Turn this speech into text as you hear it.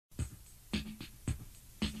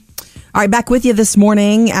All right, back with you this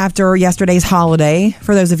morning after yesterday's holiday.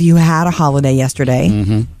 For those of you who had a holiday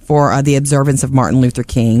yesterday for the observance of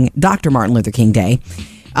Dr. Martin Luther King Day.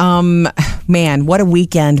 Man, what a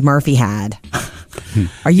weekend Murphy had.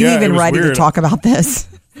 Are you even ready to talk about this?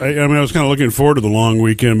 I was kind of looking forward to the long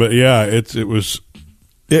weekend, but yeah, it was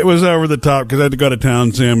over the top because I had to go to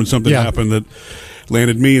town, Sam, and something happened that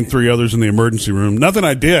landed me and 3 others in the emergency room. Nothing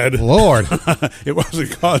I did. Lord. It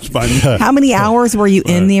wasn't caused by me. How many hours were you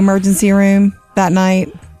in the emergency room that night?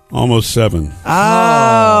 Almost 7.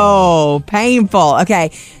 Oh, painful.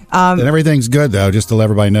 Okay. And everything's good, though, just to let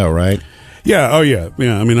everybody know, right? Yeah. Oh, yeah.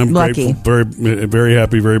 Yeah. I mean, I'm lucky. Grateful, very, very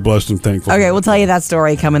happy, very blessed, and thankful. Okay, we'll tell you that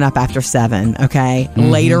story coming up after 7. Okay,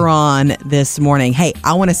 later on this morning. Hey,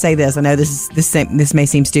 I want to say this. I know this may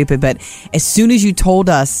seem stupid, but as soon as you told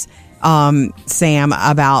us, Sam,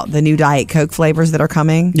 about the new Diet Coke flavors that are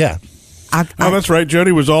coming, that's right.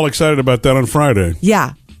 Jody was all excited about that on Friday.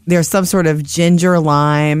 Yeah. There's some sort of ginger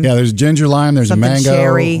lime. Yeah, there's ginger lime, there's a mango,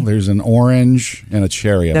 cherry. There's an orange, and a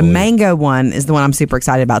cherry, I believe. Mango one is the one I'm super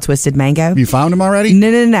excited about, Twisted Mango. You found them already?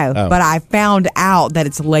 No. Oh. But I found out that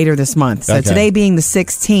it's later this month. So today being the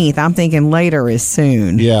 16th, I'm thinking later is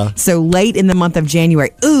soon. Yeah. So late in the month of January.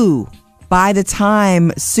 Ooh, by the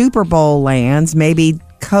time Super Bowl lands, maybe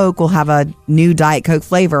Coke will have a new Diet Coke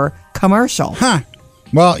flavor commercial. Huh.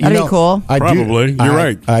 Well, that'd be cool. Probably. You're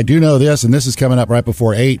right. I do know this, and this is coming up right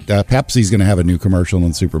before 8. Pepsi's going to have a new commercial in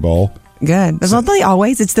the Super Bowl. Good. But don't they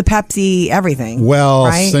always? It's the Pepsi everything. Well,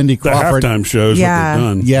 right? Cindy Crawford. The halftime shows what they've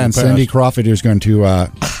done. Yeah, and Cindy Crawford is going to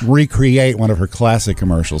recreate one of her classic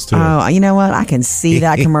commercials, too. Oh, you know what? I can see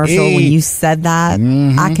that commercial when you said that.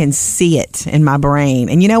 I can see it in my brain.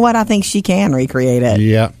 And you know what? I think she can recreate it.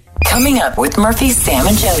 Yeah. Coming up with Murphy, Sam,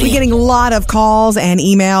 and Jody. We're getting a lot of calls and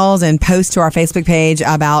emails and posts to our Facebook page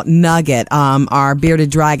about Nugget, our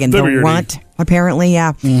bearded dragon, the runt, apparently,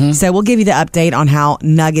 yeah. So we'll give you the update on how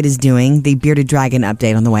Nugget is doing, the bearded dragon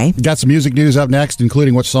update on the way. Got some music news up next,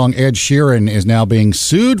 including what song Ed Sheeran is now being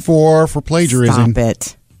sued for plagiarism. Stop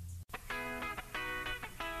it.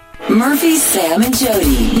 Murphy, Sam, and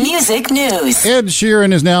Jody. Music news. Ed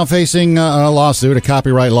Sheeran is now facing a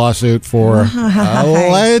copyright lawsuit for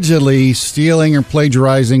allegedly stealing or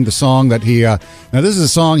plagiarizing the song that he... now, this is a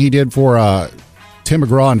song he did for Tim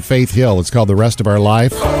McGraw and Faith Hill. It's called The Rest of Our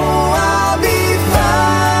Life.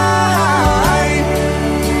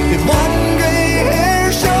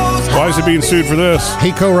 Why is he being sued for this?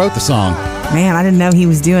 He co-wrote the song. Man, I didn't know he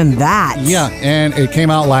was doing that. Yeah, and it came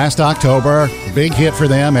out last October. Big hit for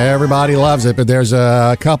them. Everybody loves it. But there's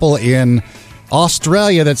a couple in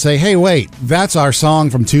Australia that say, hey, wait, that's our song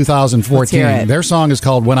from 2014. Let's hear it. Their song is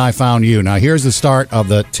called When I Found You. Now, here's the start of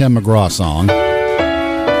the Tim McGraw song.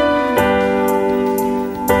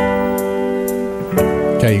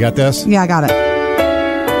 Okay, you got this? Yeah, I got it.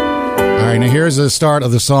 All right, now here's the start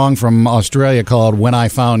of the song from Australia called When I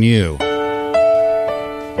Found You.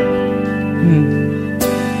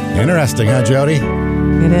 Interesting, huh, Jody?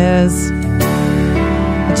 It is.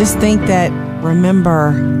 I just think that, remember,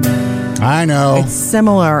 I know. it's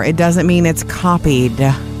similar. It doesn't mean it's copied.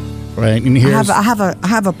 Right, and here's... I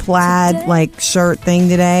have a plaid shirt thing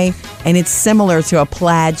today, and it's similar to a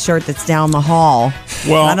plaid shirt that's down the hall.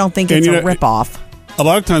 Well, I don't think it's a ripoff. A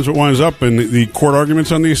lot of times what winds up in the court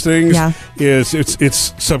arguments on these things Yeah. is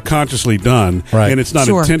it's subconsciously done, Right. and it's not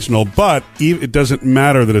Sure. intentional, but it doesn't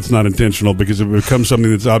matter that it's not intentional because it becomes something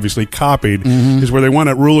that's obviously copied, is where they wind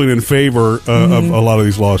up ruling in favor of a lot of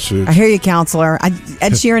these lawsuits. I hear you, counselor.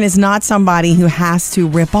 Ed Sheeran is not somebody who has to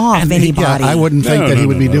rip off anybody. Yeah, I wouldn't think that he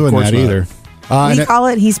would be doing of course that not. either. What do you call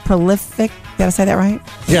it? He's prolific. Did I say that right?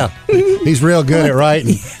 Yeah, he's real good at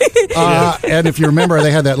writing. And if you remember,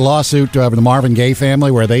 they had that lawsuit of the Marvin Gaye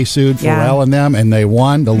family where they sued Pharrell and them, and they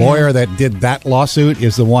won. The lawyer that did that lawsuit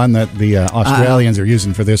is the one that the Australians are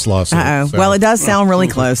using for this lawsuit. So. Well, it does sound really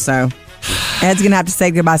close, so Ed's going to have to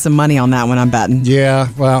say goodbye some money on that one, I'm betting. Yeah,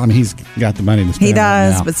 well, I mean, he's got the money to spend. He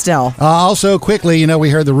does, right now. but still. Also, quickly,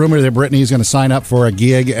 we heard the rumor that Britney's going to sign up for a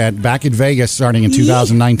gig back in Vegas starting in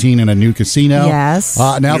 2019 in a new casino. Yes.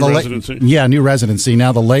 New residency. New residency.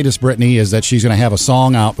 Now, the latest Britney is that she's going to have a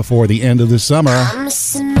song out before the end of the summer.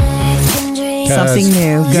 Something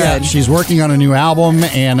new. Good. Yeah, she's working on a new album,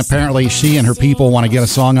 and apparently she and her people want to get a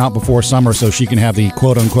song out before summer so she can have the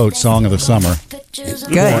quote-unquote song of the summer.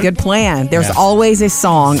 Good plan. There's always a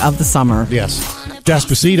song of the summer. Yes.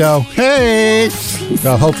 Despacito. Hey!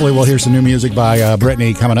 So hopefully we'll hear some new music by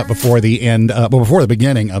Britney coming up before the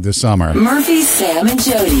beginning of the summer. Murphy, Sam, and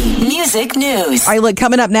Jody. Music news. All right, look,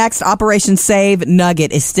 coming up next, Operation Save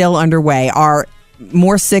Nugget is still underway. Our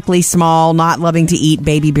more sickly, small, not loving to eat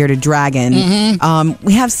baby bearded dragon.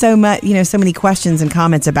 We have so many questions and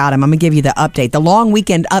comments about him. I'm going to give you the update, the long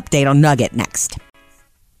weekend update on Nugget next.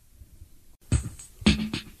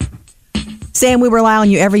 Sam, we rely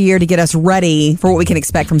on you every year to get us ready for what we can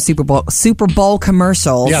expect from Super Bowl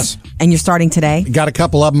commercials. Yes. And you're starting today? Got a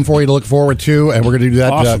couple of them for you to look forward to, and we're going to do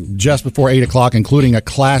that Awesome. just before 8 o'clock, including a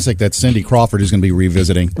classic that Cindy Crawford is going to be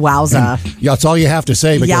revisiting. Wowza. Yeah, that's all you have to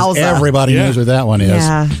say because Yowza. everybody knows what that one is.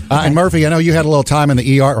 Yeah. And Murphy, I know you had a little time in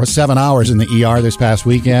the ER, or 7 hours in the ER this past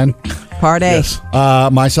weekend. Party. Yes.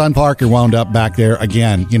 My son Parker wound up back there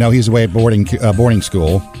again. You know, he's away at boarding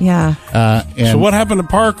school. Yeah. And So what happened to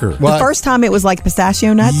Parker? Well, The first time it was like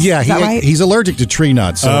pistachio nuts? Yeah, Is that right? he's allergic to tree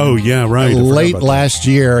nuts. So Oh, yeah, right. I forgot Late about that. last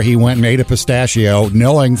year, he went and made a pistachio,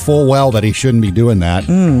 knowing full well that he shouldn't be doing that.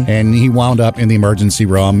 And he wound up in the emergency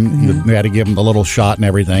room. They had to give him the little shot and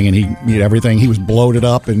everything, and he everything. He was bloated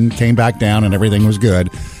up and came back down, and everything was good.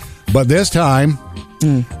 But this time,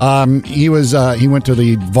 he went to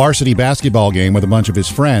the varsity basketball game with a bunch of his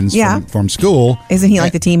friends from school. Isn't he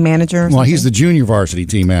like the team manager? Well, he's the junior varsity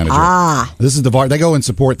team manager. This is they go and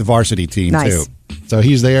support the varsity team Nice. too. So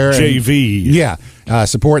he's there. JV. Yeah,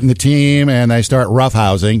 supporting the team, and they start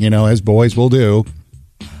roughhousing, as boys will do.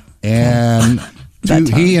 And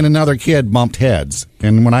he and another kid bumped heads.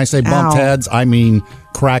 And when I say bumped Ow. heads, I mean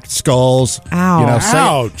cracked skulls. Ow.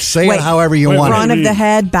 Ouch. Say Wait, it however you want Front it. of the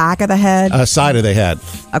head, back of the head? Side of the head.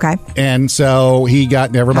 Okay. And so he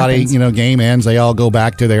got everybody, Happens. game ends. They all go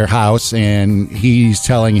back to their house, and he's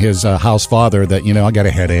telling his house father that, I got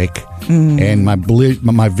a headache, and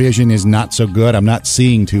my vision is not so good. I'm not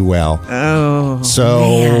seeing too well. Oh.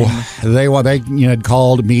 So they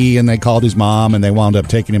called me, and they called his mom, and they wound up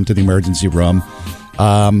taking him to the emergency room.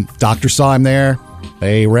 Doctor saw him there.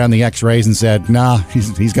 They ran the X-rays and said, "Nah,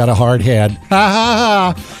 he's got a hard head." Ha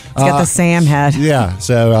ha ha! It's got the Sam head. Yeah,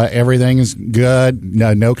 so everything is good.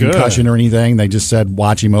 No concussion or anything. They just said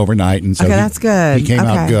watch him overnight, and so Okay, that's good. He came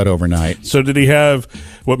out Okay. good overnight. So did he have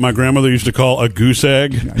what my grandmother used to call a goose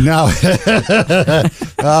egg? No,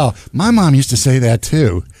 oh, my mom used to say that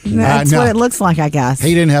too. That's no, what it looks like, I guess.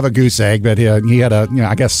 he didn't have a goose egg, but he had a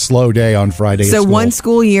I guess slow day on Friday. So at school. one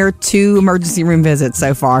school year, 2 emergency room visits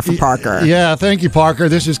so far for Parker. Yeah, thank you, Parker.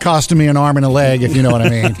 This is costing me an arm and a leg, if you know what I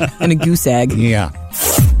mean. And a goose egg. Yeah.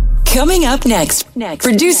 Coming up next,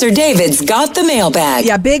 producer David's got the mailbag.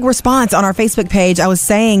 Yeah, big response on our Facebook page. I was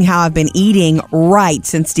saying how I've been eating right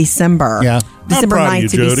since December. Yeah. December I'm proud of 9th you,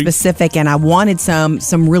 to be Jody. specific, and I wanted some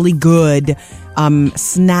really good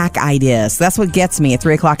snack ideas. So that's what gets me at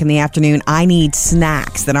 3 o'clock in the afternoon. I need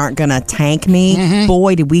snacks that aren't going to tank me.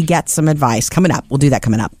 Boy, did we get some advice. Coming up. We'll do that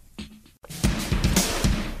coming up.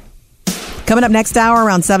 Coming up next hour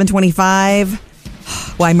around 7:25.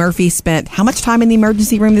 Why Murphy spent how much time in the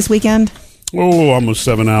emergency room this weekend? Oh, almost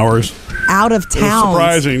 7 hours. Out of town.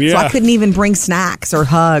 surprising, So yeah. I couldn't even bring snacks or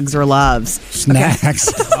hugs or loves. Snacks.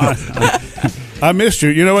 I missed you.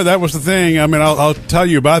 You know what? That was the thing. I mean, I'll tell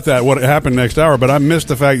you about that, what happened next hour, but I missed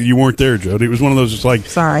the fact that you weren't there, Jody. It was one of those, it's like,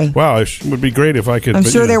 Sorry. wow, it would be great if I could. I'm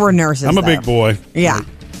but, sure there were nurses, I'm a big though. boy. Yeah.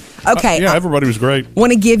 Okay. Yeah, everybody was great.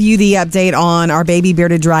 Want to give you the update on our baby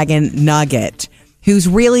bearded dragon Nugget, who's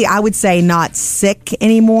really, I would say, not sick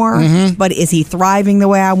anymore. Mm-hmm. But is he thriving the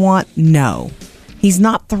way I want? No. He's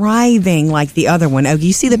not thriving like the other one. Oh,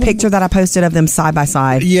 you see the picture that I posted of them side by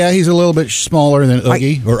side? Yeah, he's a little bit smaller than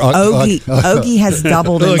Oogie. Oogie has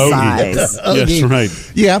doubled in Oogie. size. Yes,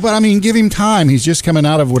 right. Yeah, but I mean, give him time. He's just coming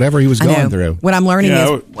out of whatever he was I know. going through. What I'm learning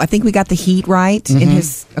Yeah, is, I think we got the heat right in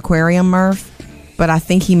his aquarium, Murph. But I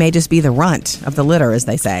think he may just be the runt of the litter, as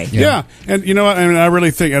they say. Yeah. And you know what? I mean, I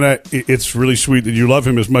really think, and it's really sweet that you love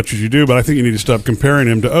him as much as you do, but I think you need to stop comparing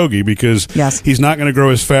him to Ogie because he's not going to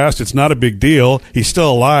grow as fast. It's not a big deal. He's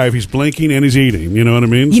still alive. He's blinking and he's eating. You know what I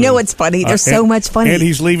mean? You know what's funny? There's so much funny. And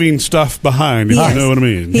he's leaving stuff behind. He You is. know what I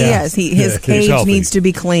mean? He is. His cage healthy. needs to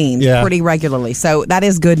be cleaned Yeah. pretty regularly. So that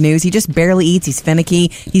is good news. He just barely eats. He's finicky.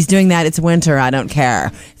 He's doing that "it's winter, I don't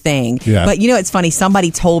care" thing. Yeah. But you know, it's funny. Somebody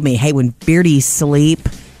told me, hey, when beardies sleep,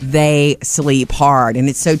 they sleep hard. And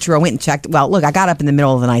it's so true. I went and checked. Well, look, I got up in the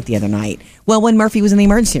middle of the night the other night. Well, when Murphy was in the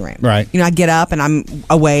emergency room. Right. You know, I get up and I'm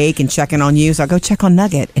awake and checking on you. So I go check on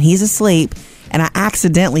Nugget and he's asleep. And I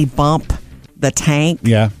accidentally bump the tank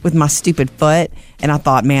with my stupid foot. And I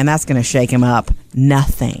thought, man, that's going to shake him up.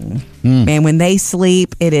 Nothing. Man, when they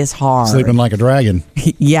sleep, it is hard. Sleeping like a dragon.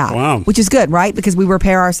 Yeah. Wow. Which is good, right? Because we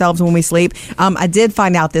repair ourselves when we sleep. I did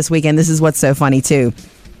find out this weekend, this is what's so funny too.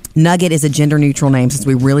 Nugget is a gender neutral name since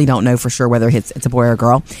we really don't know for sure whether it's a boy or a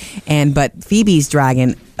girl. But Phoebe's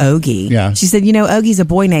dragon, Ogie, she said, Ogie's a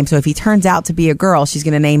boy name. So if he turns out to be a girl, she's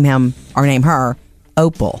going to name him or name her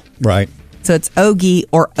Opal. Right. So it's Ogie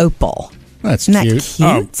or Opal. That's Isn't cute.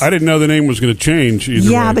 that cute? I didn't know the name was going to change either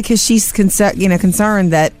Yeah, way. because she's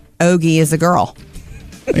concerned that Ogie is a girl.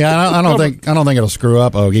 Yeah, I don't think it'll screw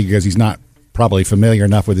up Ogie because he's not probably familiar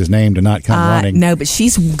enough with his name to not come running. No, but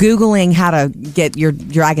she's Googling how to get your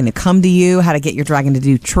dragon to come to you, how to get your dragon to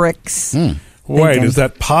do tricks. Wait, is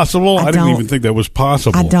that possible? I didn't even think that was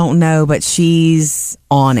possible. I don't know, but she's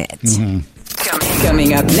on it.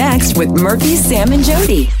 Coming up next with Murphy, Sam, and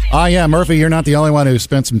Jody. Yeah, Murphy, you're not the only one who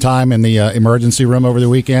spent some time in the emergency room over the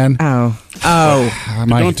weekend. Oh.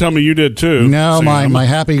 Don't tell me you did too. No, Sam. my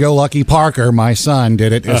happy-go-lucky Parker, my son,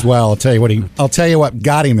 did it as well. I'll tell you what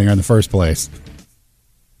got him there in the first place.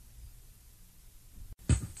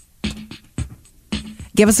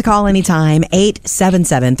 Give us a call anytime,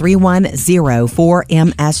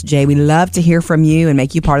 877-310-4MSJ. We love to hear from you and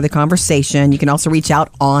make you part of the conversation. You can also reach out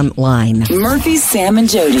online. Murphy, Sam, and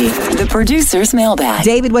Jody, the producer's mailbag.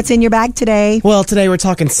 David, what's in your bag today? Well, today we're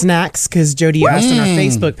talking snacks because Jody, you asked on our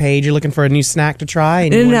Facebook page, you're looking for a new snack to try.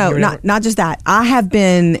 And No, not just that. I have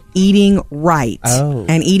been eating right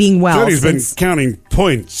and eating well. Jody's been counting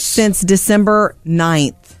points. Since December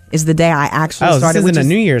 9th. Is the day I actually started. This isn't a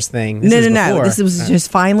New Year's thing. No. This was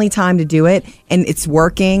just finally time to do it, and it's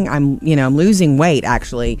working. I'm losing weight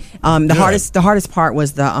actually. The hardest part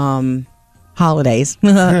was the holidays.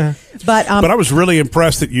 but I was really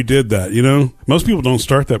impressed that you did that. Most people don't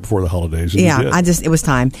start that before the holidays. And yeah, it was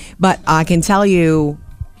time. But I can tell you,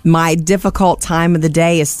 my difficult time of the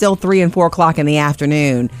day is still 3 and 4 o'clock in the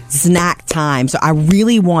afternoon, snack time. So I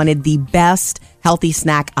really wanted the best healthy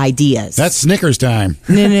snack ideas. That's Snickers time.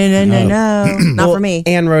 No. Not for me.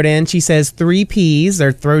 Anne wrote in, she says 3 Ps,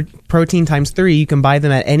 or protein times 3. You can buy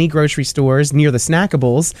them at any grocery stores near the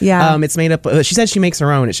Snackables. Yeah. It's made up, she said she makes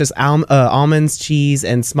her own. It's just almonds, cheese,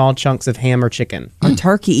 and small chunks of ham or chicken. Or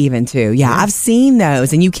turkey even too. Yeah, I've seen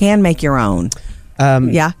those, and you can make your own.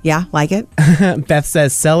 Yeah, like it. Beth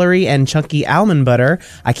says celery and chunky almond butter.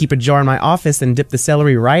 I keep a jar in my office and dip the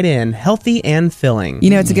celery right in. Healthy and filling.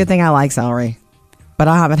 It's a good thing I like celery. But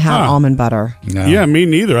I haven't had almond butter. No. Yeah, me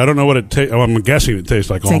neither. I don't know what it tastes. I'm guessing it tastes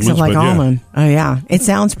like almonds. Tastes like but almond. Oh yeah, it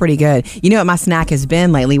sounds pretty good. You know what my snack has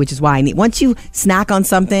been lately, which is why I need. Once you snack on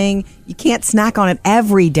something, you can't snack on it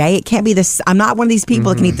every day. It can't be this. I'm not one of these people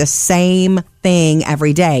that can eat the same thing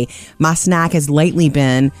every day. My snack has lately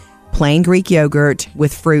been plain Greek yogurt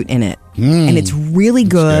with fruit in it, and it's really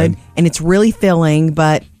good, and it's really filling,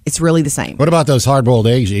 but it's really the same. What about those hard-boiled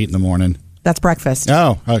eggs you eat in the morning? That's breakfast.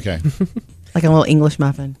 Oh, okay. Like a little English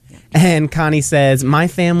muffin. And Connie says, my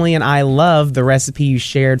family and I love the recipe you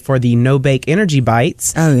shared for the no-bake energy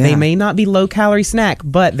bites. Oh, yeah. They may not be low-calorie snack,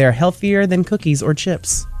 but they're healthier than cookies or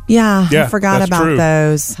chips. Yeah, I forgot about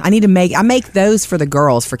those. I need to make those for the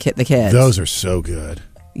girls, for the kids. Those are so good.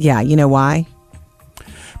 Yeah, you know why?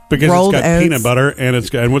 Because Rolled it's got oats, peanut butter, and it's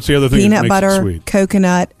got, and what's the other thing peanut that makes butter, it sweet?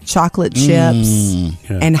 Coconut, chocolate chips,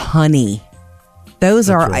 and honey. Those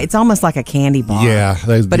it's almost like a candy bar. Yeah.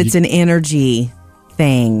 But it's an energy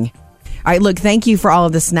thing. All right, look, thank you for all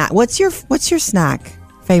of the snack. What's your snack?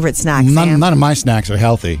 Favorite snack, Sam? None of my snacks are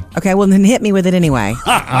healthy. Okay, well then hit me with it anyway.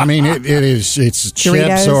 I mean, it's Doritos?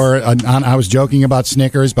 chips or I was joking about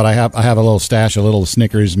Snickers, but I have a little stash of little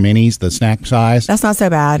Snickers minis, the snack size. That's not so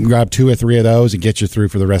bad. You grab 2 or 3 of those and get you through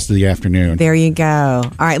for the rest of the afternoon. There you go.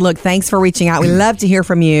 All right, look, thanks for reaching out. We love to hear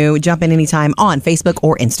from you. Jump in anytime on Facebook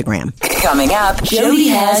or Instagram. Coming up, Jody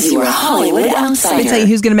has your Hollywood Outsider. Let me tell you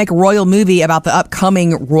who's going to make a royal movie about the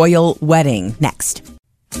upcoming royal wedding next.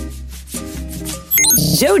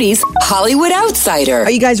 Jody's Hollywood Outsider.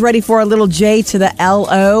 Are you guys ready for a little J to the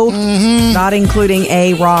L-O? Mm-hmm. Not including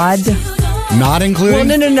A-Rod. Not including?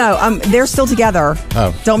 Well, no. They're still together.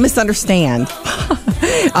 Oh. Don't misunderstand.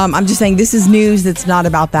 I'm just saying this is news that's not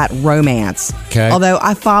about that romance. Okay. Although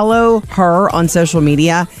I follow her on social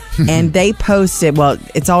media, and they posted, well,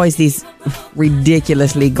 it's always these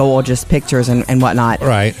ridiculously gorgeous pictures and whatnot.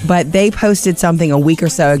 Right. But they posted something a week or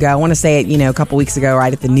so ago. I want to say it, a couple weeks ago,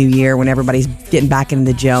 right at the new year when everybody's getting back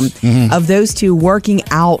into the gym, of those two working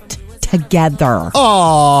out together.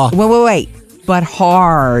 Aw. Wait. But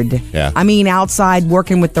hard. Yeah. I mean, outside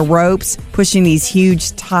working with the ropes, pushing these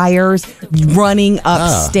huge tires, running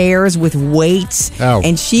upstairs with weights. Oh.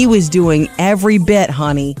 And she was doing every bit,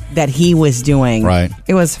 honey, that he was doing. Right.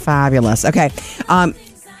 It was fabulous. Okay.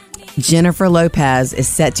 Jennifer Lopez is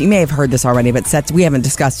set to, you may have heard this already, but we haven't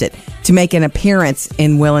discussed it, to make an appearance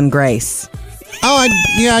in Will and Grace. Oh,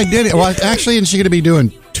 I did it. Well, actually, isn't she going to be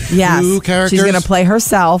doing two characters? She's going to play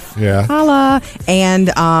herself. Yeah. Holla. And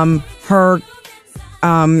her,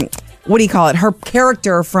 what do you call it? Her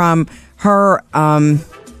character from her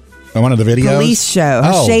One of the videos? Police show.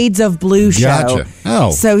 Oh. Shades of Blue show. Gotcha.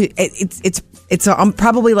 Oh. So it's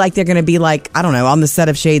probably like they're going to be like, I don't know, on the set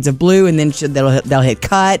of Shades of Blue, and then they'll hit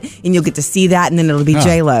cut, and you'll get to see that, and then it'll be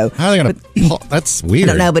J-Lo. How are they going to... That's weird.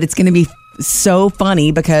 I don't know, but it's going to be so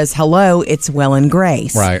funny because, hello, it's Will and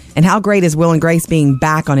Grace. Right. And how great is Will and Grace being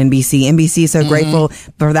back on NBC? NBC is so grateful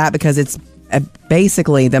for that because it's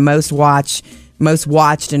basically the most watched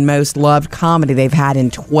and most loved comedy they've had in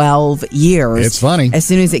 12 years. It's funny. As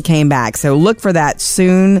soon as it came back. So look for that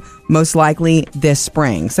soon, most likely this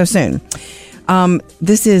spring. So soon.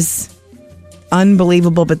 This is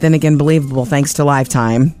unbelievable, but then again, believable thanks to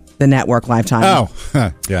Lifetime, the network Lifetime. Oh,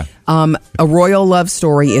 yeah. A Royal Love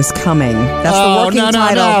Story is coming. That's the working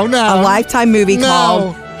title. No. A Lifetime movie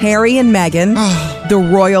called Harry and Meghan, The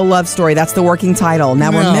Royal Love Story. That's the working title.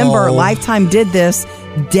 Now remember, Lifetime did this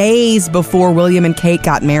days before William and Kate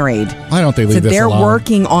got married. Why don't they leave this alone? So they're alone?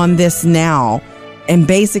 working on this now. And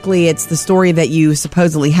basically, it's the story that you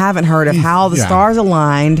supposedly haven't heard of how the stars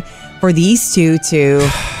aligned for these two to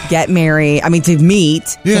get married. I mean, to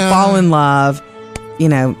meet, to fall in love,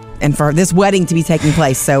 and for this wedding to be taking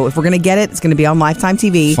place. So if we're going to get it, it's going to be on Lifetime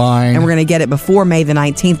TV. Fine. And we're going to get it before May the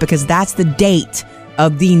 19th because that's the date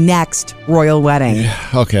of the next royal wedding. Yeah,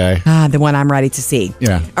 okay. The one I'm ready to see.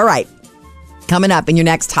 Yeah. All right. Coming up in your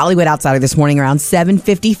next Hollywood Outsider this morning around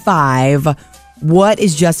 7:55, what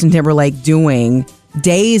is Justin Timberlake doing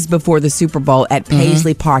days before the Super Bowl at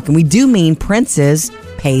Paisley Park? And we do mean Prince's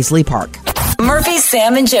Paisley Park. Murphy,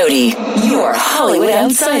 Sam, and Jody, your Hollywood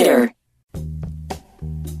Outsider.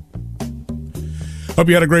 Hope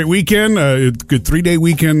you had a great weekend. Good 3-day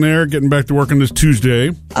weekend there. Getting back to work on this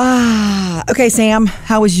Tuesday. Okay, Sam,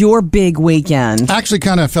 how was your big weekend? I actually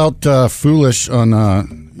kind of felt foolish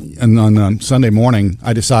on Sunday morning.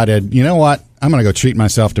 I decided, you know what? I'm going to go treat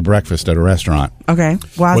myself to breakfast at a restaurant. Okay.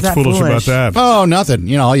 Why is What's that foolish about that? Oh,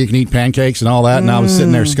 nothing. All you can eat pancakes and all that. And I was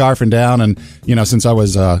sitting there scarfing down. And, since I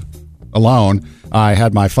was alone, I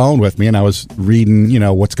had my phone with me and I was reading,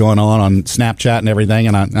 what's going on Snapchat and everything.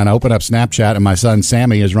 And I opened up Snapchat and my son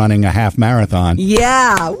Sammy is running a half marathon.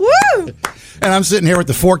 Yeah. Woo! And I'm sitting here with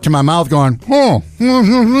the fork to my mouth going, what did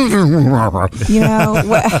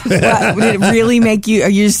it really make you?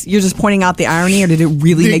 You're just pointing out the irony, or did it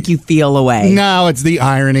really make you feel away? No, it's the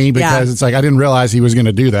irony because it's like I didn't realize he was going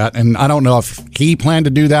to do that. And I don't know if he planned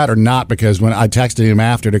to do that or not, because when I texted him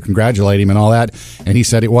after to congratulate him and all that, and he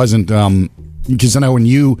said it wasn't, because I know when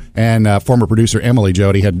you and former producer Emily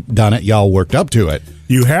Jody had done it, y'all worked up to it.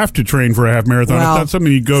 You have to train for a half marathon. Well, it's not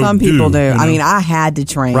something you go some people do. I mean, I had to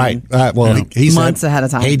train. Right. He said months ahead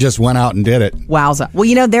of time. He just went out and did it. Wowza.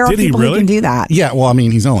 Well, there are people who can do that. Yeah. Well, I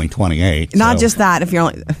mean, he's only 28. Not just that. If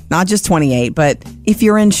you're not just 28, but if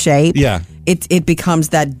you're in shape, it becomes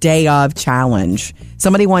that day of challenge.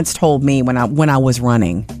 Somebody once told me when I was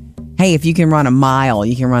running, hey, if you can run a mile,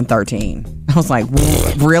 you can run 13. I was like,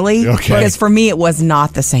 really? Okay. Because for me, it was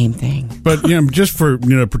not the same thing. But just for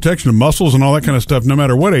protection of muscles and all that kind of stuff, no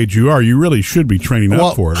matter what age you are, you really should be training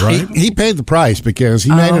up for it, right? He paid the price because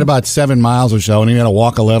he made it about 7 miles or so, and he had to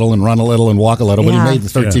walk a little and run a little and walk a little, but he made the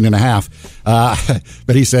 13 and a half.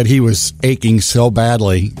 But he said he was aching so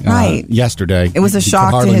badly yesterday. It was a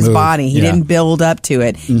shock to his body. He didn't build up to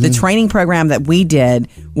it. The training program that we did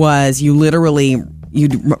was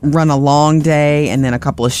you'd run a long day and then a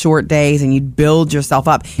couple of short days, and you'd build yourself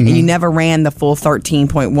up. And you never ran the full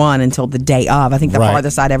 13.1 until the day of. I think the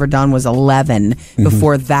farthest I'd ever done was 11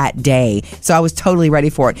 before that day. So I was totally ready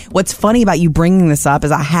for it. What's funny about you bringing this up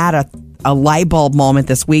is I had a light bulb moment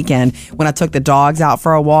this weekend when I took the dogs out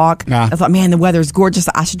for a walk. I thought, man, the weather's gorgeous.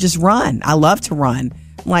 I should just run. I love to run.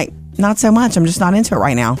 I'm like, not so much. I'm just not into it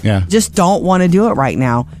right now. Yeah. Just don't want to do it right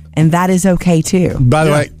now. And that is okay, too. By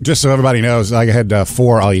the way, just so everybody knows, I had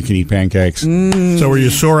 4 all-you-can-eat pancakes. So were you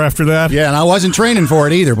sore after that? Yeah, and I wasn't training for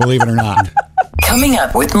it either, believe it or not. Coming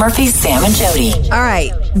up with Murphy, Sam, and Jody. All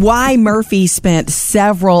right. Why Murphy spent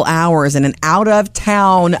several hours in an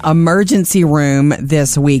out-of-town emergency room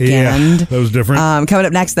this weekend. Yeah, that was different. Coming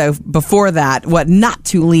up next, though, before that, what not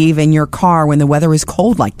to leave in your car when the weather is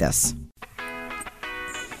cold like this.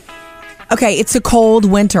 Okay, it's a cold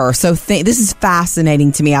winter, so this is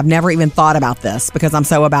fascinating to me. I've never even thought about this because I'm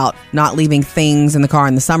so about not leaving things in the car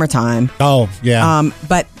in the summertime. Oh, yeah.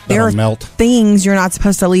 But there are things you're not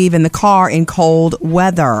supposed to leave in the car in cold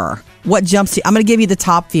weather. What jumps to you? I'm going to give you the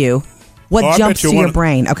top view. What jumps to your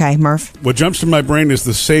brain? Okay, Murph. What jumps to my brain is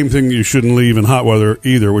the same thing you shouldn't leave in hot weather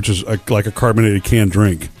either, which is like a carbonated canned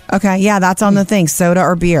drink. Okay, yeah, that's on the thing. Soda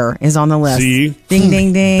or beer is on the list. See? Ding,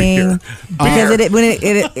 ding, ding. Because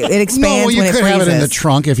it expands when it freezes. You could have it in the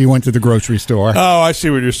trunk if you went to the grocery store. Oh, I see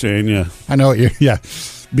what you're saying, yeah. I know what you're, yeah.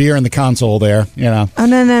 beer in the console there, you know. Oh,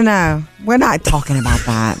 no. We're not talking about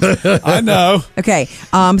that. I know. Okay.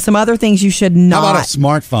 Some other things you should not. How about a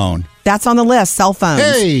smartphone? That's on the list. Cell phones.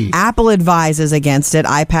 Hey! Apple advises against it.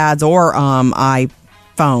 iPads or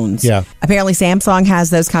iPhones. Yeah. Apparently, Samsung has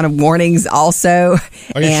those kind of warnings also.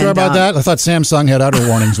 Are you sure about that? I thought Samsung had other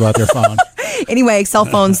warnings about their phone. Anyway, cell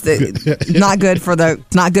phones not good for them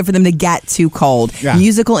to get too cold. Yeah.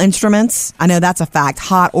 Musical instruments, I know that's a fact,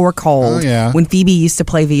 hot or cold. Oh, yeah. When Phoebe used to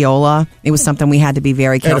play viola, it was something we had to be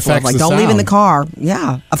very careful of. affects Like, the don't leave in the sound. car.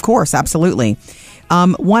 Yeah, of course, absolutely.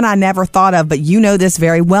 One I never thought of, but you know this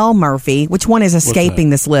very well, Murphy. Which one is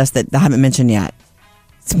escaping this list that I haven't mentioned yet?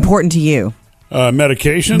 It's important to you.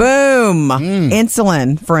 Medication? Boom.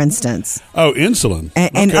 Insulin, for instance. Oh, insulin.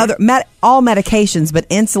 And Okay. other all medications, but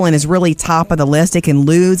insulin is really top of the list. It can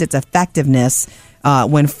lose its effectiveness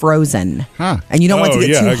when frozen. Huh. And you don't want to Oh,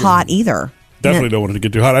 get yeah, I too agree. hot either. Definitely don't want it to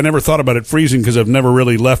get too hot. I never thought about it freezing because I've never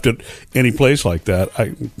really left it any place like that.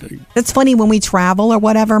 It's funny when we travel or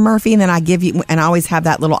whatever, Murphy, and then I give you, and I always have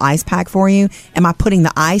that little ice pack for you. Am I putting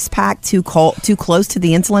the ice pack too close to the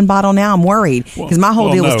insulin bottle now? I'm worried because my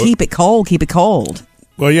whole deal was no. keep it cold, keep it cold.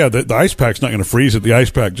 Well, yeah, the ice pack's not going to freeze it. The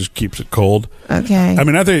ice pack just keeps it cold. Okay. I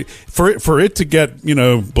mean, I think for it to get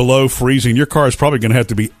below freezing, your car is probably going to have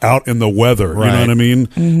to be out in the weather. You know Right. what I mean?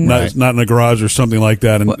 Mm-hmm. Not in a garage or something like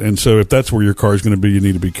that. And so if that's where your car is going to be, you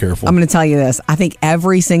need to be careful. I'm going to tell you this. I think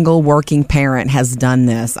every single working parent has done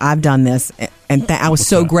this. I've done this, and I was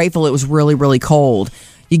so grateful it was really, really cold.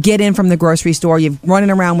 You get in from the grocery store, you're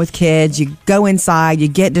running around with kids, you go inside, you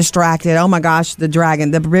get distracted. Oh my gosh, the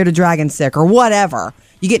Bermuda dragon's sick or whatever.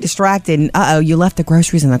 You get distracted and you left the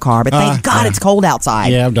groceries in the car. But thank God it's cold outside.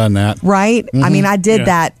 Yeah, I've done that. Right? I mean, I did Yeah.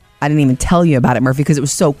 that. I didn't even tell you about it, Murphy, because it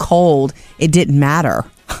was so cold. It didn't matter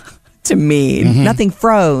to me. Nothing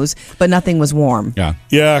froze, but nothing was warm. Yeah.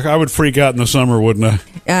 Yeah, I would freak out in the summer, wouldn't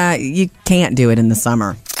I? You can't do it in the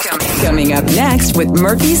summer. Coming up next with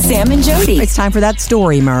Murphy, Sam, and Jody. It's time for that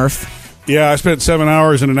story, Murph. Yeah, I spent 7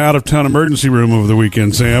 hours in an out-of-town emergency room over the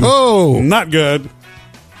weekend, Sam. Oh. Not good.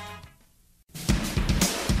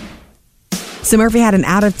 So Murphy had an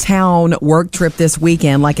out-of-town work trip this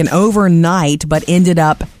weekend, like an overnight, but ended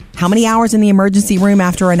up how many hours in the emergency room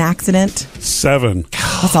after an accident? 7.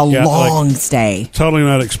 That's a Yeah, long stay. Totally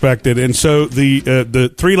not expected. And so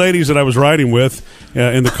the three ladies that I was riding with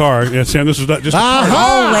in the car, Sam, this was not just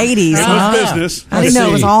All ladies. it was business. I didn't know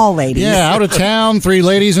it was all ladies. Yeah, out of town, 3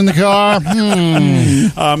 ladies in the car.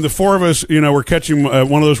 The four of us, were catching one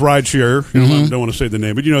of those rideshare. I don't want to say the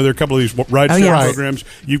name, but there are a couple of these rideshare yes. programs.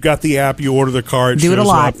 You've got the app, you order the car, it Do it a shows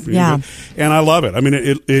lot, up, yeah. And I love it. I mean,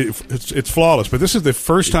 it's flawless. But this is the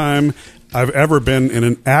first time I've ever been in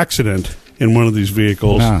an accident in one of these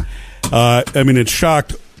vehicles. Ah. I mean, it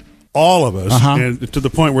shocked all of us, and to the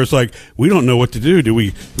point where it's like we don't know what to do. Do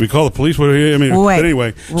we call the police? What? I mean, Wait. but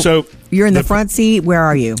anyway, so You're in the front seat. Where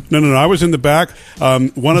are you? No. I was in the back.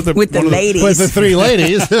 One of the With the one of ladies. With the 3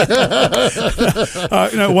 ladies.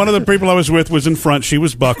 one of the people I was with was in front. She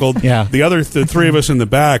was buckled. Yeah. The 3 of us in the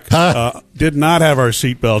back did not have our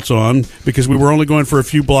seatbelts on because we were only going for a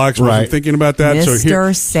few blocks. Wasn't Right. thinking about that. So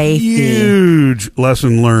Mr. Safety. huge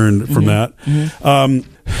lesson learned from that.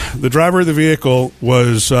 The driver of the vehicle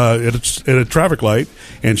was at a traffic light,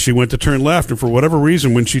 and she went to turn left. And for whatever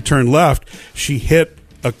reason, when she turned left, she hit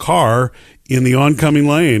a car in the oncoming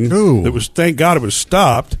lane. Ooh. That was, thank God, it was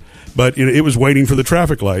stopped. But it was waiting for the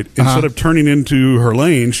traffic light. Instead of turning into her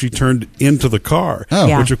lane, she turned into the car, Oh.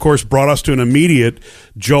 Yeah. which of course brought us to an immediate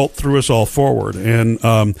jolt, threw us all forward. And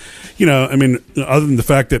I mean, other than the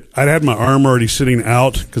fact that I'd had my arm already sitting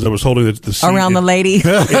out because I was holding the seat Around the lady.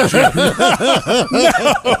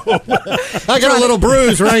 I got a little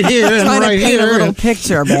bruise right here and Trying right to paint here. a little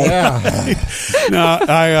picture, babe. Yeah. No,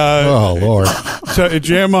 Oh, Lord. so it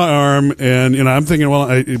jammed my arm, and I'm thinking, well,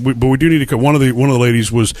 but we do need to. One of the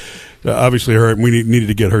ladies was obviously hurt, and we needed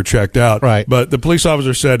to get her checked out. Right. But the police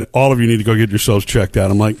officer said, all of you need to go get yourselves checked out.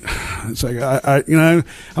 I'm like, it's like I'm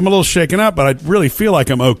a little shaken up, but I really feel like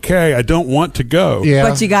I'm okay. I don't want to go. Yeah.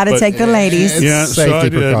 But you got to But- take the ladies. It's Yeah, so I safety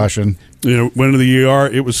did. precaution. Went to the ER.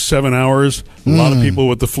 It was 7 hours. A lot of people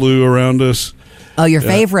with the flu around us. Oh, your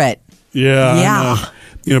favorite. Yeah. Yeah. I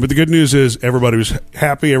know. But the good news is everybody was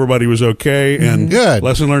happy. Everybody was okay. And Good.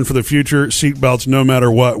 lesson learned for the future: seatbelts, no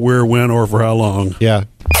matter what, where, when, or for how long. Yeah.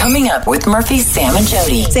 Coming up with Murphy, Sam, and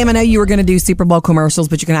Jody. Sam, I know you were going to do Super Bowl commercials,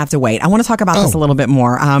 but you're going to have to wait. I want to talk about this a little bit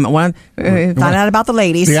more. I want to find out about the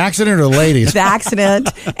ladies. The accident or the ladies? The accident,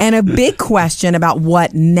 and a big question about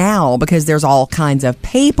what now, because there's all kinds of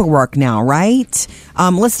paperwork now, right?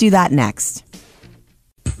 Let's do that next.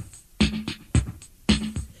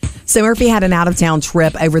 So Murphy had an out-of-town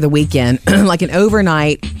trip over the weekend, like an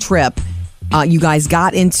overnight trip. You guys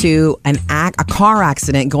got into a car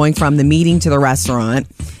accident going from the meeting to the restaurant.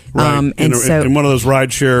 Right. In one of those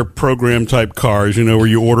rideshare program type cars, where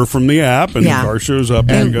you order from the app and the car shows up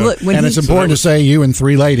and you go. And it's important to say you and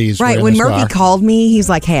 3 ladies. Right. When Murphy called me, he's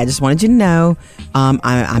like, "Hey, I just wanted you to know,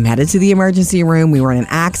 I'm headed to the emergency room. We were in an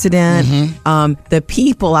accident. The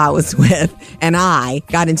people I was with and I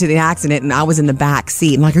got into the accident, and I was in the back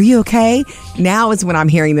seat. I'm like, are you okay? Now is when I'm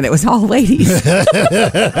hearing that it was all ladies.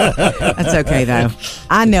 That's okay though.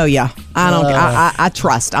 I know ya. I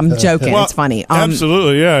trust. I'm joking. It's funny.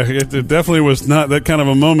 Absolutely, yeah. It definitely was not that kind of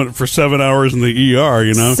a moment for 7 hours in the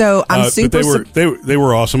ER, So I'm super. But they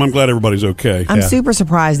were awesome. I'm glad everybody's okay. I'm super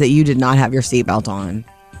surprised that you did not have your seatbelt on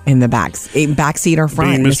in the back seat or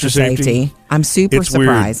front, Being Mr. Safety. I'm super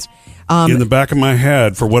surprised. In the back of my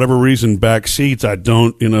head, for whatever reason, back seats, I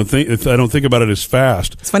don't think about it as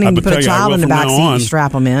fast. It's funny when you put a child in the back seat and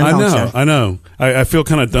strap them in. I know. I feel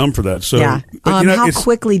kind of dumb for that. So, yeah. How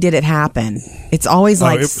quickly did it happen? It's always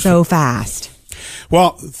so fast.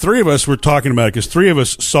 Well, 3 of us were talking about it because 3 of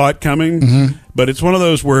us saw it coming, but it's one of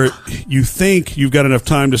those where you think you've got enough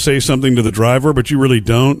time to say something to the driver, but you really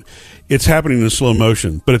don't. It's happening in slow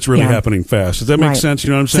motion, but it's really happening fast. Does that make sense?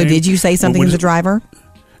 You know what I'm saying? So did you say something to the driver?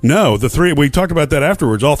 No, the 3, we talked about that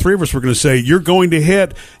afterwards. All 3 of us were going to say, you're going to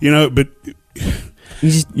hit, but... You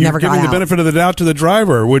just never got out. Giving the benefit of the doubt to the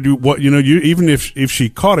driver. Would you? Even if she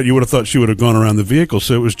caught it, you would have thought she would have gone around the vehicle.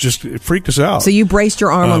 So it freaked us out. So you braced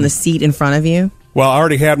your arm on the seat in front of you? Well, I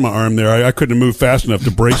already had my arm there. I couldn't have moved fast enough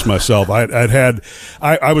to brace myself.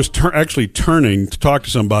 I was actually turning to talk to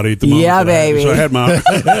somebody at the moment. Yeah, baby. So I had my.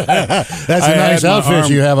 That's a nice outfit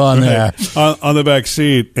you have on there on the back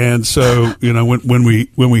seat, and so when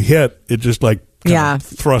we hit, it just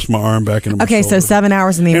thrust my arm back into my shoulder. So 7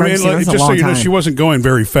 hours in the emergency room is a long time. She wasn't going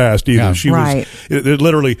very fast either. Yeah. She was it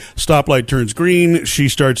literally, stoplight turns green, she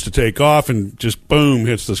starts to take off and just boom,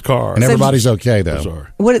 hits this car. And everybody's okay though.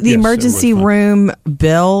 What the emergency room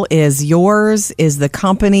bill is yours, is the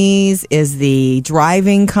company's, is the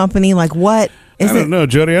driving company, what? I don't know,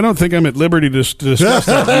 Jody. I don't think I'm at liberty to discuss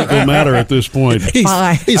that legal matter at this point. He's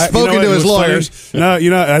spoken to his lawyers. Funny.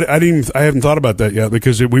 No, I haven't thought about that yet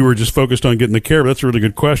because we were just focused on getting the care. But that's a really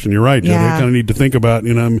good question. You're right, Jody. I kind of need to think about.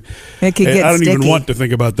 It could get I don't sticky. even want to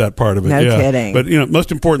think about that part of it. No kidding. But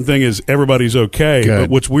most important thing is everybody's okay. Good. But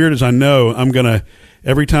what's weird is I know I'm gonna.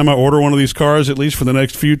 Every time I order one of these cars, at least for the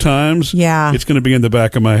next few times, it's going to be in the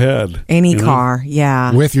back of my head. Any car,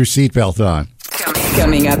 with your seatbelt on.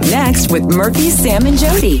 Coming up next with Murphy, Sam, and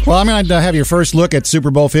Jody. Well, I'm going to have your first look at Super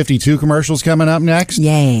Bowl 52 commercials coming up next.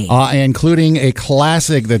 Yay. Including a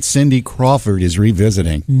classic that Cindy Crawford is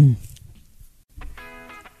revisiting.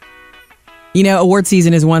 Award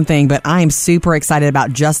season is one thing, but I am super excited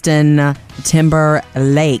about Justin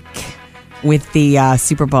Timberlake with the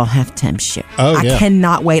Super Bowl halftime show. I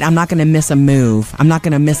cannot wait. I'm not going to miss a move. I'm not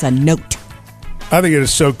going to miss a note. I think it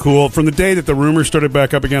is so cool. From the day that the rumors started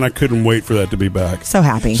back up again, I couldn't wait for that to be back. So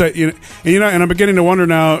happy. So and I'm beginning to wonder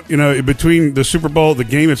now. Between the Super Bowl, the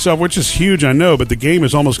game itself, which is huge, I know, but the game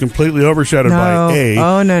is almost completely overshadowed by the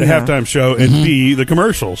halftime show, and B, the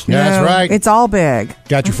commercials. Yeah, that's right. It's all big.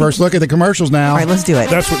 Got your first look at the commercials now. All right, let's do it.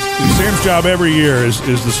 That's what Sam's job every year is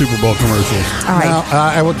the Super Bowl commercials. All right.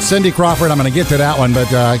 Now, Cindy Crawford, I'm going to get to that one, but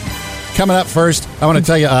coming up first, I want to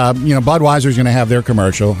tell you, Budweiser's going to have their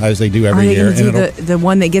commercial, as they do every year. Are they going to do the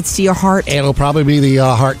one that gets to your heart? It'll probably be the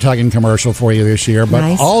heart-tugging commercial for you this year.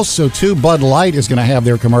 But also, too, Bud Light is going to have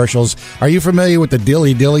their commercials. Are you familiar with the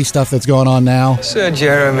dilly-dilly stuff that's going on now? Sir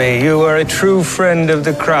Jeremy, you are a true friend of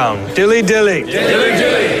the crown. Dilly-dilly.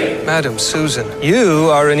 Dilly-dilly. Madam Susan, you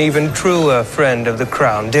are an even truer friend of the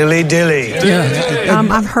crown. Dilly-dilly. Yeah.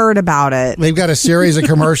 I've heard about it. They've got a series of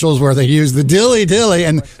commercials where they use the dilly-dilly,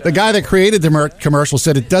 and the guy that created the commercial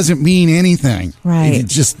said it doesn't mean anything. Right.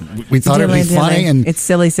 We thought it'd be funny. And it's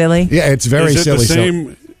silly. Yeah, it's very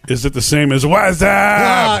silly. Is it the same as "What's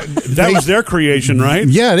up"? That was their creation, right?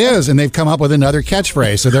 Yeah, it is, and they've come up with another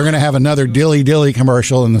catchphrase. So they're going to have another dilly-dilly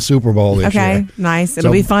commercial in the Super Bowl this year. Okay, nice.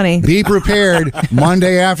 It'll be funny. Be prepared.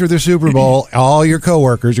 Monday after the Super Bowl, all your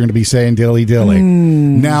coworkers are going to be saying dilly-dilly.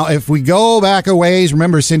 Now, if we go back a ways,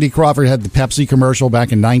 remember Cindy Crawford had the Pepsi commercial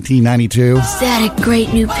back in 1992? Is that a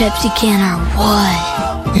great new Pepsi can or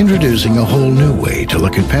what? Introducing a whole new way to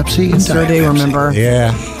look at Pepsi and Sure Diet do Pepsi. remember.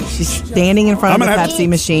 Yeah. She's standing in front of the Pepsi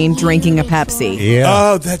machine, drinking a Pepsi. Yeah.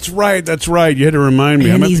 Oh, that's right. You had to remind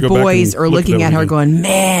me. And these boys are looking at her going,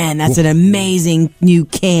 man, that's an amazing new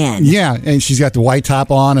can. Yeah, and she's got the white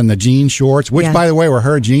top on and the jean shorts, which, by the way, were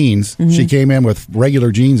her jeans. Mm-hmm. She came in with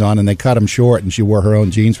regular jeans on, and they cut them short, and she wore her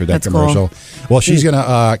own jeans for that commercial. Cool. Well, she's going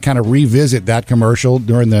to kind of revisit that commercial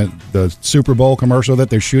during the Super Bowl commercial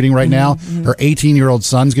that they're shooting right now. Her 18-year-old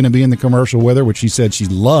son's going to be in the commercial with her, which she said she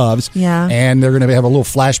loves. Yeah. And they're going to have a little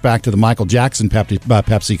flashback to the Michael Jackson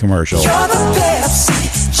Pepsi commercial. You're the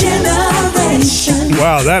Pepsi generation.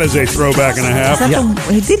 Wow, that is a throwback and a half.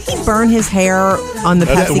 Did he burn his hair on the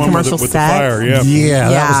Pepsi commercial with set? The fire, yeah,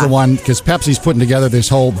 that was the one, because Pepsi's putting together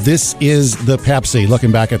this is the Pepsi,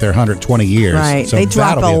 looking back at their 120 years. Right. So they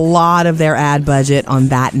dropped a lot of their ad budget on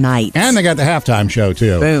that night. And they got the halftime show,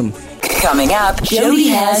 too. Boom. Coming up, Jody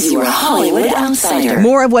has your Hollywood Outsider.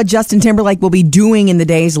 More of what Justin Timberlake will be doing in the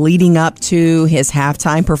days leading up to his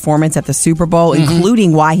halftime performance at the Super Bowl,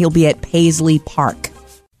 including why he'll be at Paisley Park.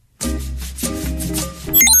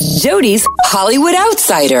 Jody's Hollywood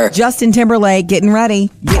Outsider. Justin Timberlake getting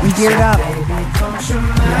ready, getting geared up.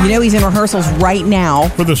 You know he's in rehearsals right now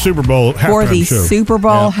for the Super Bowl halftime show. Super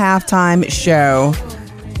Bowl halftime show.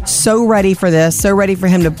 So ready for this. So ready for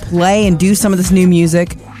him to play and do some of this new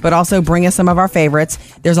music, but also bring us some of our favorites.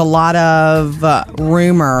 There's a lot of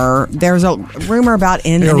rumor. There's a rumor about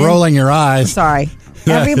You're rolling your eyes. Sorry.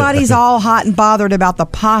 Everybody's all hot and bothered about the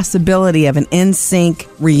possibility of an NSYNC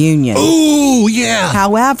reunion. Ooh, yeah.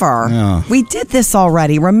 However, we did this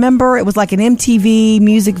already. Remember, it was like an MTV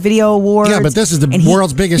Music Video Award. Yeah, but this is the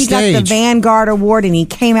world's biggest stage. He got the Vanguard Award, and he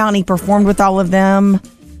came out and he performed with all of them.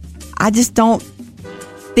 I just don't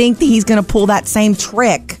think that he's going to pull that same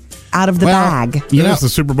trick out of the bag. It's the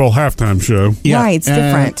Super Bowl halftime show. Yeah, right, it's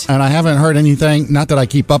different. And I haven't heard anything, not that I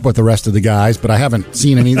keep up with the rest of the guys, but I haven't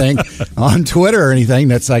seen anything on Twitter or anything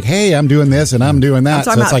that's like, hey, I'm doing this and I'm doing that.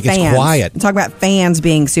 So it's like fans. It's quiet. I'm talking about fans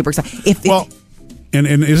being super excited. And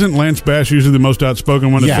isn't Lance Bass usually the most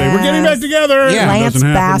outspoken one to say, we're getting back together? Yeah. Lance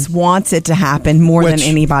Bass wants it to happen more than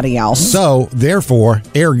anybody else. So, therefore,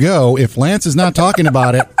 ergo, if Lance is not talking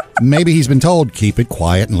about it, maybe he's been told, keep it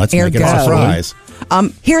quiet and let's make it a surprise.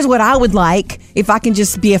 Here's what I would like, if I can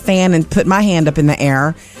just be a fan and put my hand up in the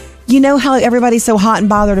air. You know how everybody's so hot and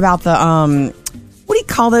bothered about the what do you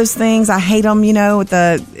call those things? I hate them. You know,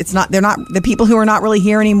 they're not the people who are not really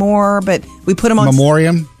here anymore, but we put them on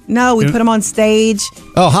Memoriam. No, we put them on stage.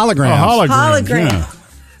 Oh, holograms. Hologram. Yeah.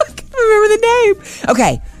 I can't remember the name.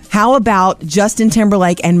 Okay, how about Justin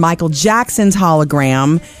Timberlake and Michael Jackson's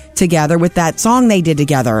hologram together with that song they did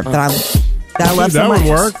together that I love so much. That would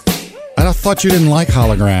work. I thought you didn't like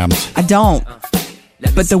holograms. I don't.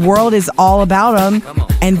 But the world is all about them,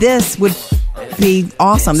 and this would be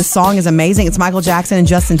awesome. This song is amazing. It's Michael Jackson and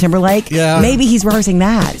Justin Timberlake. Yeah. Maybe he's rehearsing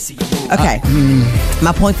that. Okay.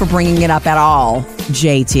 My point for bringing it up at all,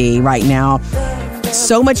 JT, right now,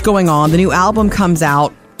 so much going on. The new album comes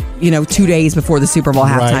out, 2 days before the Super Bowl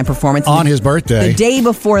halftime performance. On his birthday. The day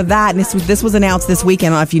before that, and this was announced this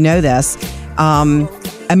weekend, I don't know if you know this,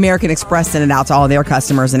 American Express sent it out to all their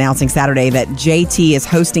customers announcing Saturday that JT is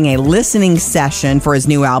hosting a listening session for his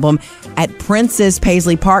new album at Prince's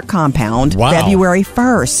Paisley Park compound February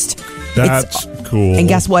 1st. That's cool. And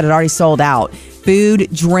guess what? It already sold out. Food,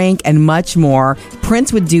 drink, and much more.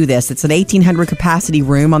 Prince would do this. It's an 1,800 capacity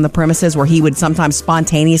room on the premises where he would sometimes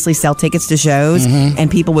spontaneously sell tickets to shows and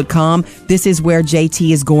people would come. This is where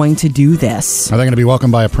JT is going to do this. Are they going to be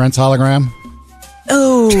welcomed by a Prince hologram?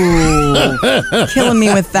 Oh, killing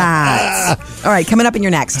me with that. All right, coming up in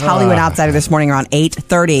your next Hollywood Outsider this morning around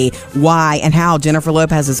 8:30. Why and how Jennifer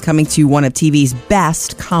Lopez is coming to one of TV's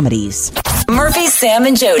best comedies. Murphy, Sam,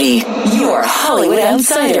 and Jody, your Hollywood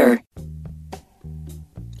Outsider.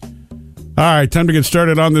 All right, time to get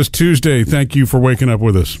started on this Tuesday. Thank you for waking up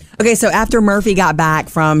with us. Okay, so after Murphy got back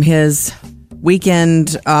from his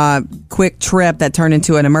weekend quick trip that turned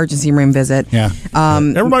into an emergency room visit. Yeah.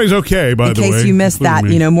 Everybody's okay, by the way. In case you missed that,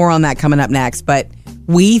 more on that coming up next. But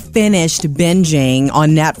we finished binging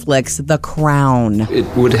on Netflix The Crown. It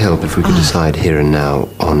would help if we could decide here and now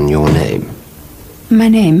on your name. My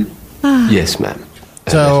name? Yes, ma'am.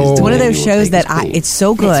 So it's one of those shows that it's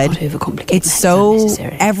so good. It's so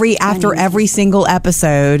after every single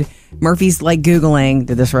episode, Murphy's like Googling,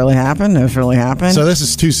 did this really happen? Did this really happen? So this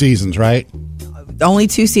is 2 seasons, right? Only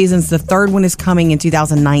 2 seasons. The third one is coming in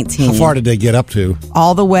 2019. How far did they get up to?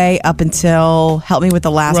 All the way up until, help me with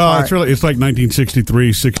the last part. It's like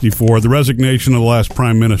 1963, 64, the resignation of the last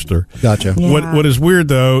prime minister. Gotcha. Yeah. What is weird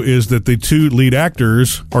though is that the 2 lead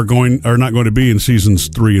actors are not going to be in seasons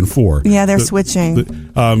 3 and 4. Yeah, they're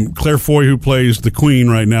switching. Claire Foy, who plays the Queen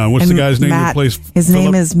right now, and what's the guy's name who plays? His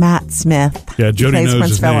name is Matt Smith. Yeah, Jody knows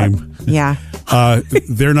his name. Yeah.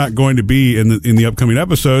 They're not going to be in the upcoming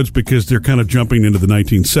episodes because they're kind of jumping into the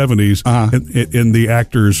 1970s, and the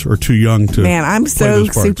actors are too young to. Man, I'm so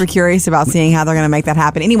super curious about seeing how they're going to make that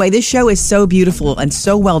happen. Anyway, this show is so beautiful and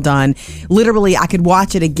so well done. Literally, I could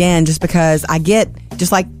watch it again just because I get,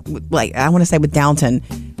 just like I want to say with Downton,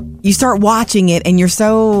 you start watching it and you're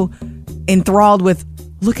so enthralled with,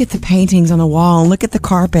 look at the paintings on the wall and look at the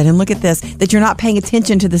carpet and look at this, that you're not paying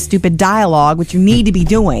attention to the stupid dialogue, which you need to be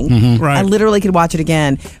doing. Mm-hmm. Right. I literally could watch it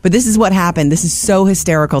again. But this is what happened. This is so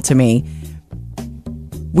hysterical to me.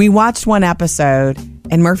 We watched one episode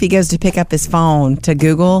and Murphy goes to pick up his phone to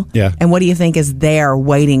Google. Yeah. And what do you think is there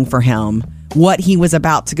waiting for him? What he was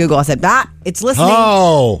about to Google. I said, it's listening.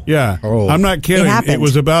 Oh. Yeah. Oh. I'm not kidding. It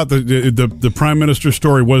was about the prime minister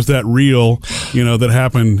story. Was that real? That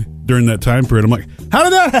happened during that time period. I'm like, how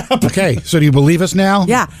did that happen? Okay, so do you believe us now?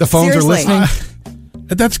 Yeah. The phones seriously. are listening?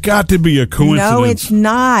 That's got to be a coincidence. No, it's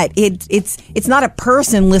not. It's not a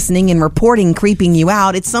person listening and reporting, creeping you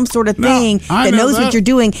out. It's some sort of thing that knows what you're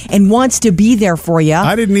doing and wants to be there for you.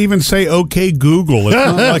 I didn't even say, okay, Google. It's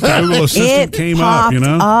not like the Google Assistant came up,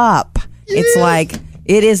 up. It's like,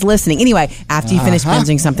 it is listening. Anyway, after you finish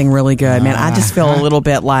binging something really good, man, I just feel a little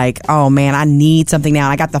bit like, oh, man, I need something now.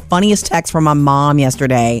 And I got the funniest text from my mom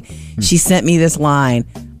yesterday. She sent me this line.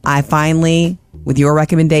 I finally, with your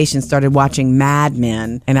recommendation, started watching Mad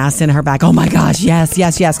Men. And I sent her back, oh, my gosh, yes,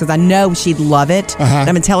 because I know she'd love it.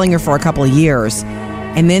 I've been telling her for a couple of years.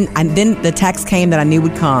 And then the text came that I knew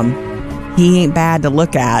would come. He ain't bad to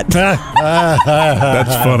look at.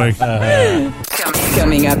 That's funny.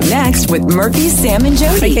 Coming up next with Murphy, Sam, and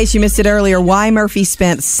Jody. In case you missed it earlier, why Murphy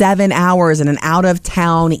spent 7 hours in an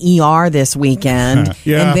out-of-town ER this weekend.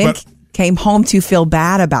 And then came home to feel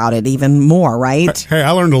bad about it even more, right? Hey,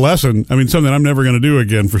 I learned a lesson. I mean, something I'm never going to do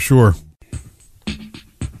again for sure.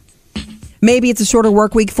 Maybe it's a shorter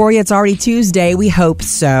work week for you. It's already Tuesday. We hope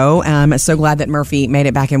so. I'm so glad that Murphy made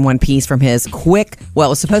it back in one piece from his it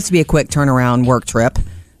was supposed to be a quick turnaround work trip.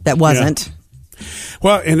 That wasn't. Yeah.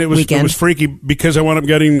 Well, and it was freaky because I wound up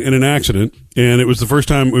getting in an accident, and it was the first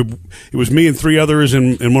time. It was me and 3 others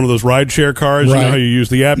in one of those rideshare cars. Right. You know how you use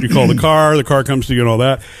the app, you call the car comes to you and all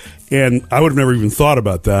that. And I would have never even thought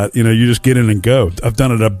about that. You just get in and go. I've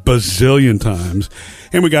done it a bazillion times.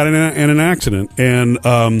 And we got in an accident. And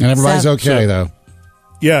everybody's okay, though.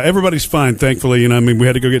 Yeah, everybody's fine, thankfully. We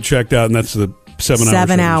had to go get checked out, and that's the 7 hours.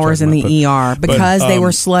 7 hours in the ER because they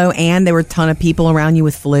were slow and there were a ton of people around you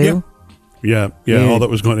with flu. Yeah. All that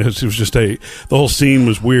was going. It was just the whole scene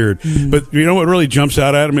was weird. But you know what really jumps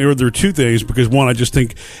out at me? There are 2 things. Because one, I just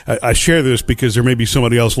think I share this because there may be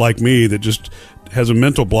somebody else like me that just has a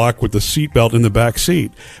mental block with the seatbelt in the back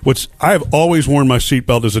seat. I've always worn my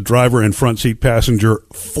seatbelt as a driver and front seat passenger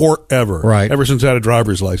forever. Right. Ever since I had a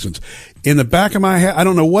driver's license. In the back of my head, I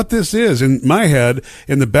don't know what this is. In my head,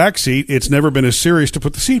 in the back seat, it's never been as serious to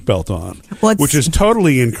put the seatbelt on, which is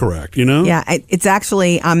totally incorrect. Yeah, it's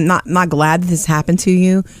actually. I'm not glad this happened to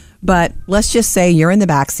you, but let's just say you're in the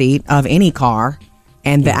back seat of any car,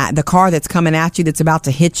 and the car that's coming at you, that's about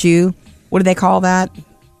to hit you. What do they call that?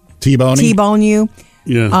 T-bone you.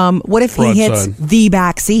 Yeah. What if he hits the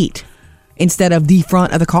back seat instead of the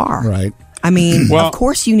front of the car? Right. I mean, of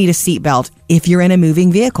course you need a seatbelt if you're in a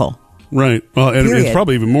moving vehicle. Right. Well, and it's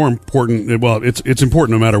probably even more important. Well, it's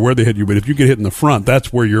important no matter where they hit you, but if you get hit in the front,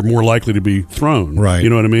 that's where you're more likely to be thrown. Right.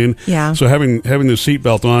 You know what I mean? Yeah. So having the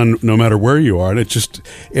seatbelt on no matter where you are,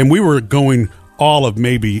 and we were going all of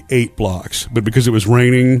maybe 8 blocks, but because it was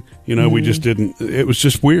raining, we just didn't. It was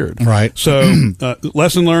just weird. Right. So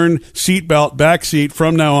lesson learned: seatbelt, back seat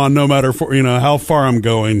from now on, no matter how far I'm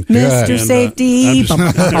going. Mr. Safety.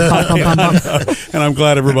 And I'm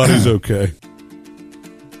glad everybody's okay.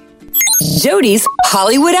 Jody's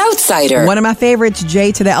Hollywood Outsider. One of my favorites,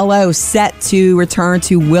 J to the LO, set to return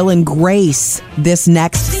to Will and Grace this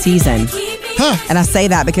next season. And I say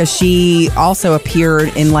that because she also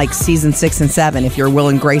appeared in season 6 and 7. If you're a Will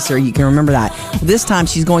and Gracer, you can remember that. This time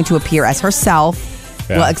she's going to appear as herself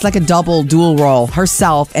it's like a double dual role.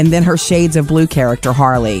 Herself and then her Shades of Blue character,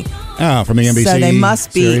 Harley. Oh, from the NBC So they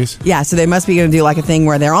must be, series? yeah. So they must be going to do like a thing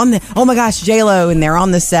where they're on the, oh my gosh, J-Lo, and they're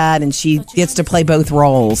on the set, and she gets to play both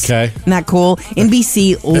roles. Okay, isn't that cool?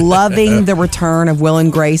 NBC loving the return of Will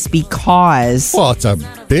and Grace because it's a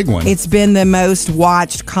big one. It's been the most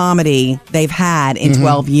watched comedy they've had in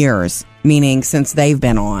 12 years. Meaning since they've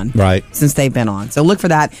been on. Right. Since they've been on. So look for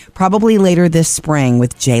that probably later this spring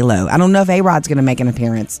with J-Lo. I don't know if A-Rod's going to make an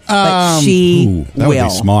appearance, but she that will. would be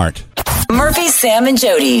smart. Murphy, Sam, and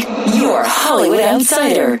Jody, your Hollywood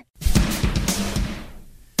Outsider.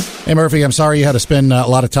 Hey, Murphy, I'm sorry you had to spend a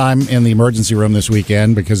lot of time in the emergency room this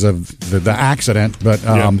weekend because of the accident. But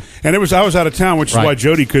and I was out of town, which is why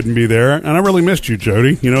Jody couldn't be there. And I really missed you,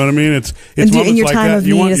 Jody. You know what I mean? It's in your like time that. of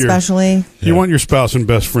need, especially. You want your spouse and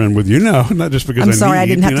best friend with you. No, not just because I'm sorry I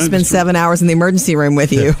didn't have to spend 7 hours in the emergency room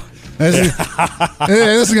with you.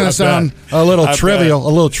 This is going to sound a little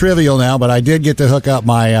trivial now, but I did get to hook up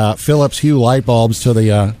my Philips Hue light bulbs to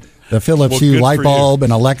the Philips Hue light bulb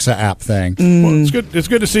and Alexa app thing. Well, it's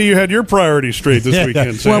good to see you had your priorities straight this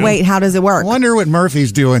weekend, Sam. Well, wait, how does it work? I wonder what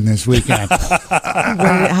Murphy's doing this weekend.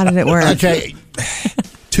 How did it work? Okay.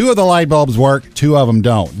 2 of the light bulbs work, 2 of them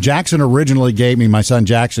don't. Jackson originally gave me, my son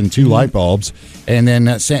Jackson, 2 light bulbs, and then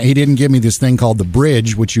he didn't give me this thing called the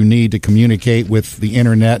bridge, which you need to communicate with the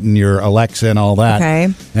internet and your Alexa and all that.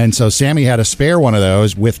 Okay. And so Sammy had a spare one of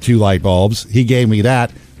those with 2 light bulbs. He gave me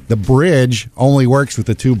that. The bridge only works with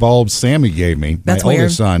the 2 bulbs Sammy gave me, That's my weird.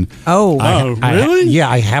 oldest son. Oh. Really?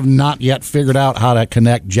 I have not yet figured out how to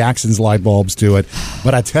connect Jackson's light bulbs to it.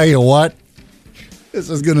 But I tell you what, this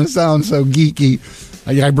is going to sound so geeky.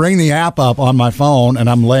 I bring the app up on my phone, and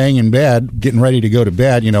I'm laying in bed, getting ready to go to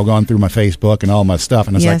bed, going through my Facebook and all my stuff.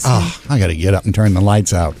 And it's like, I got to get up and turn the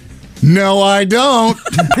lights out. No, I don't.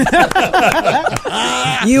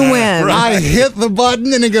 You win. I hit the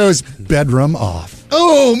button, and it goes, bedroom off.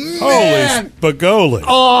 Oh, man. Holy spagoli.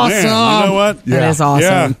 Awesome. Man, you know what? That is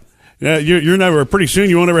awesome. Yeah, you're never, pretty soon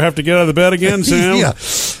you won't ever have to get out of the bed again, Sam. Yeah.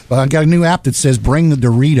 Well, I got a new app that says bring the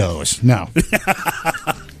Doritos. No.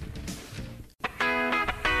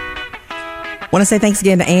 Want to say thanks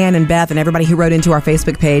again to Ann and Beth and everybody who wrote into our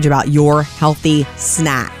Facebook page about your healthy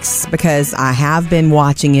snacks, because I have been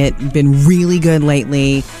watching it, been really good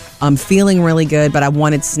lately. I'm feeling really good, but I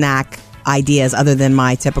wanted snack ideas other than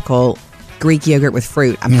my typical Greek yogurt with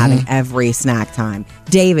fruit. I'm having every snack time.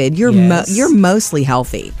 David, you're mostly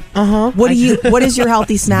healthy. What is your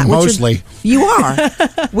healthy snack? Mostly. You are.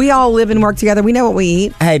 We all live and work together. We know what we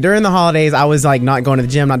eat. Hey, during the holidays, I was like not going to the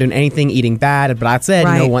gym, not doing anything, eating bad. But I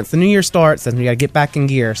said, once the new year starts, then we got to get back in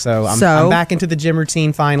gear. So I'm back into the gym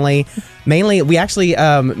routine finally. Mainly, we actually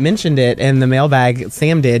mentioned it in the mailbag.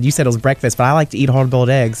 Sam did. You said it was breakfast, but I like to eat hard-boiled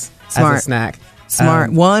eggs as a snack.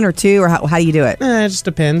 Smart. 1 or 2, or how do you do it? It just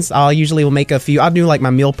depends. I'll make a few. I'll do like my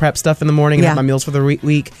meal prep stuff in the morning and have my meals for the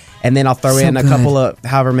week. And then I'll throw in a couple of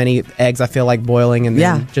however many eggs I feel like boiling. And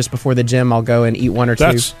then just before the gym, I'll go and eat 1 or 2.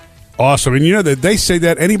 That's awesome. And that they say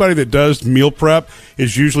that anybody that does meal prep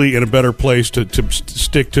is usually in a better place to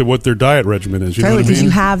stick to what their diet regimen is. Totally, because you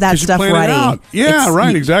have that stuff ready. Yeah,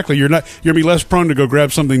 right. Exactly. You're going to be less prone to go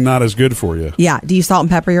grab something not as good for you. Yeah. Do you salt and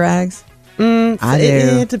pepper your eggs? I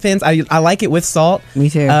do. It depends. I like it with salt. Me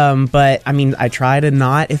too. But I mean, I try to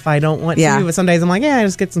not if I don't want to. But some days I'm like,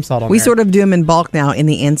 just get some salt on there. We sort of do them in bulk now in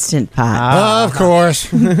the Instant Pot. Of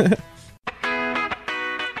course. And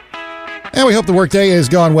we hope the workday has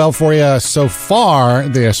gone well for you so far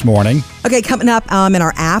this morning. Okay, coming up in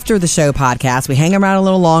our After the Show podcast, we hang around a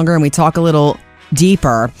little longer and we talk a little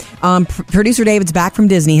deeper. Producer David's back from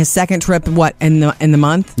Disney, his second trip, in the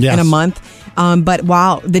month? Yes. In a month. But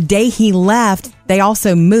while the day he left, they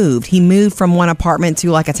also moved. He moved from one apartment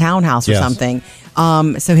to like a townhouse or something.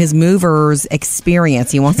 So his movers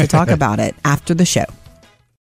experience, he wants to talk about it after the show.